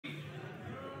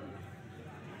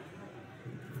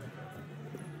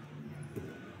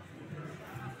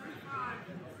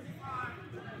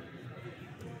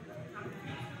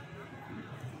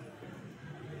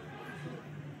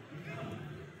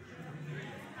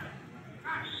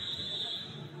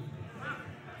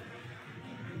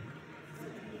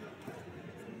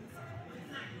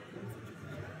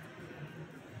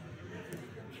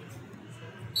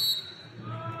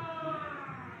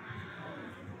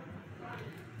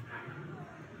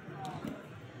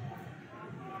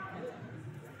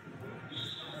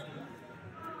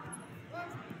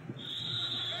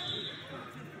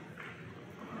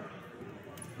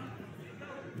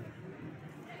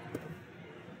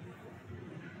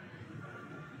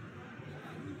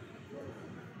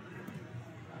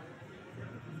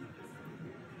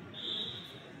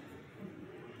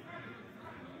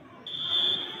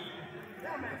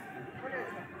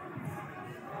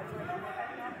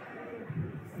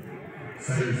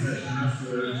Second session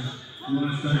wrestlers. You want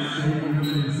to start skating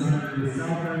inside the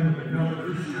south end of the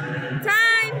competition area.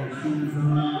 Time! Shoes on,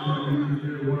 you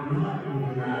can warm up.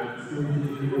 Still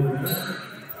keep it over there.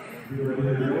 Be ready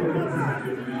to go.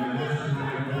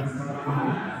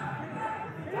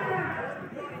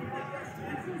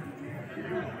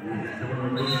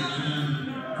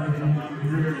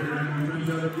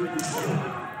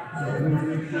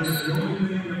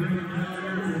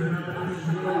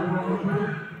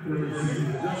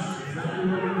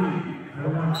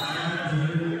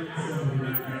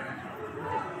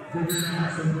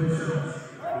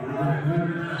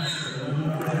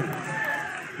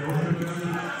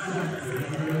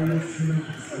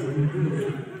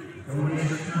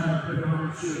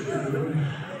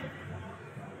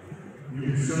 You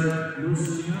can start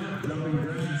loosening up, jumping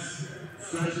jacks,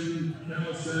 stretching,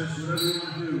 calisthenics, whatever you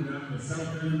want to do down the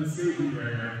south end of the staging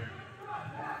area.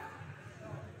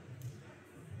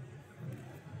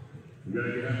 You're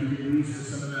going to have to get used to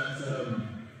some of that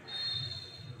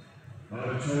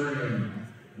auditorium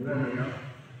warming up.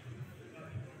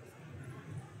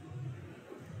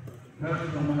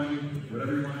 Park the mind,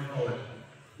 whatever you want to call it.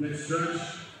 Get stretched,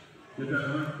 get that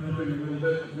heart pumping a little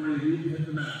bit before you leave, hit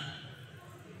the mat.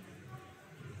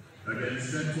 Again,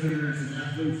 spectators and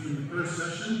athletes from the first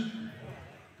session.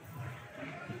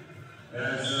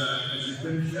 As you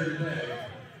finish here today,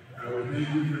 I would thank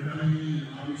you for coming in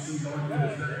and obviously going through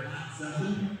this very hot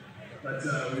session. But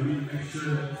we need to make sure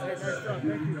that if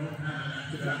you don't have an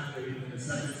active athlete in the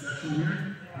second session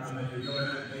here, that you go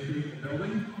ahead and vacate the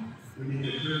building. We need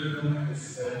to clear the building and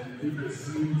keep it as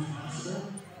clean as possible.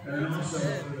 And then also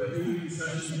for the evening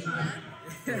session tonight,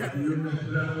 if you're going to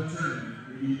put out a return,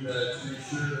 we need to make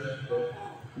sure that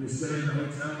you stay in the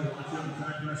hotel, watch on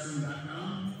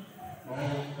trackwrestling.com.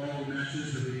 All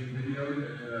matches are being videoed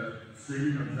and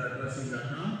streaming on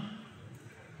trackwrestling.com.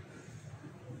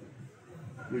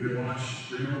 You can watch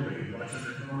remotely, watch on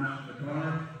your phone out in the car,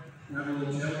 have a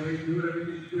little tailgate, do whatever you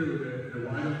need to do in a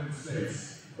wide open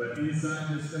space. But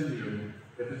inside this venue,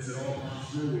 if it's at all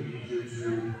possible, we need you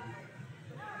to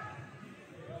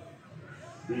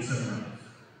be somewhere else.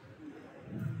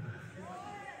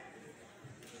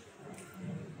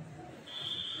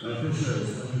 Officials,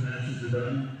 when the matches are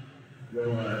done,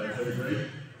 we'll take a break.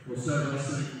 We'll start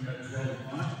wrestling at 12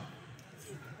 o'clock.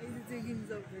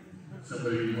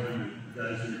 Somebody, one of you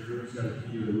guys in your crew has got a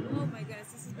key to the room. Oh my gosh,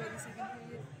 this is by the second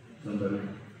period. Somebody.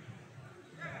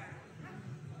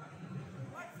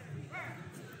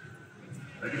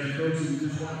 Again, folks, if you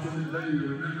just walked in the venue,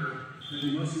 remember that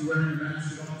you must be wearing a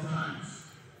mask at all times.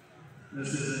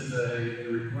 This isn't a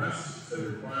request, it's a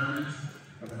requirement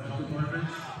of the health department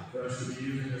for us to be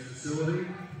using this facility,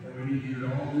 and we need you to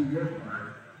all do your part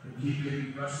and keep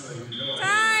getting wrestling going.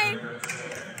 Time!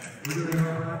 We're doing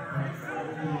our part, right?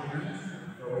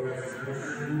 So we have some very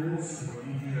strict rules, and we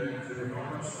need you to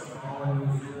help us like all of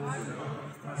those rules about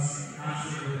us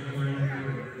constantly doing a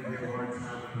hard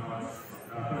time about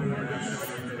putting our mask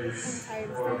on your face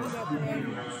or keeping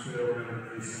your house clear, whatever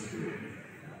the case may be.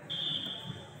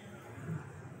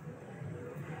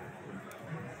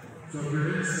 So if you're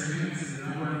in the stands and you're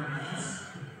not wearing a mask,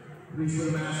 please put a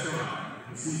mask on.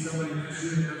 You see somebody next to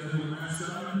you that doesn't put a mask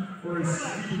on, or is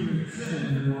keeping your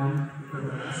chin warm with a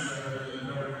mask rather than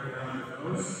going around the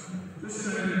nose. This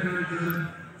is going to encourage them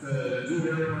to do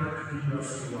their part to keep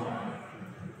wrestling alive.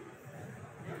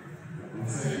 And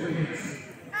say, wait,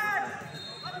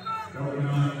 going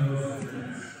on in those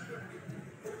things.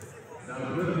 It's not a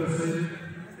political statement,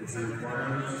 it's a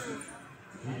requirement to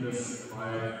keep us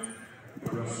alive.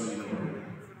 Wrestling.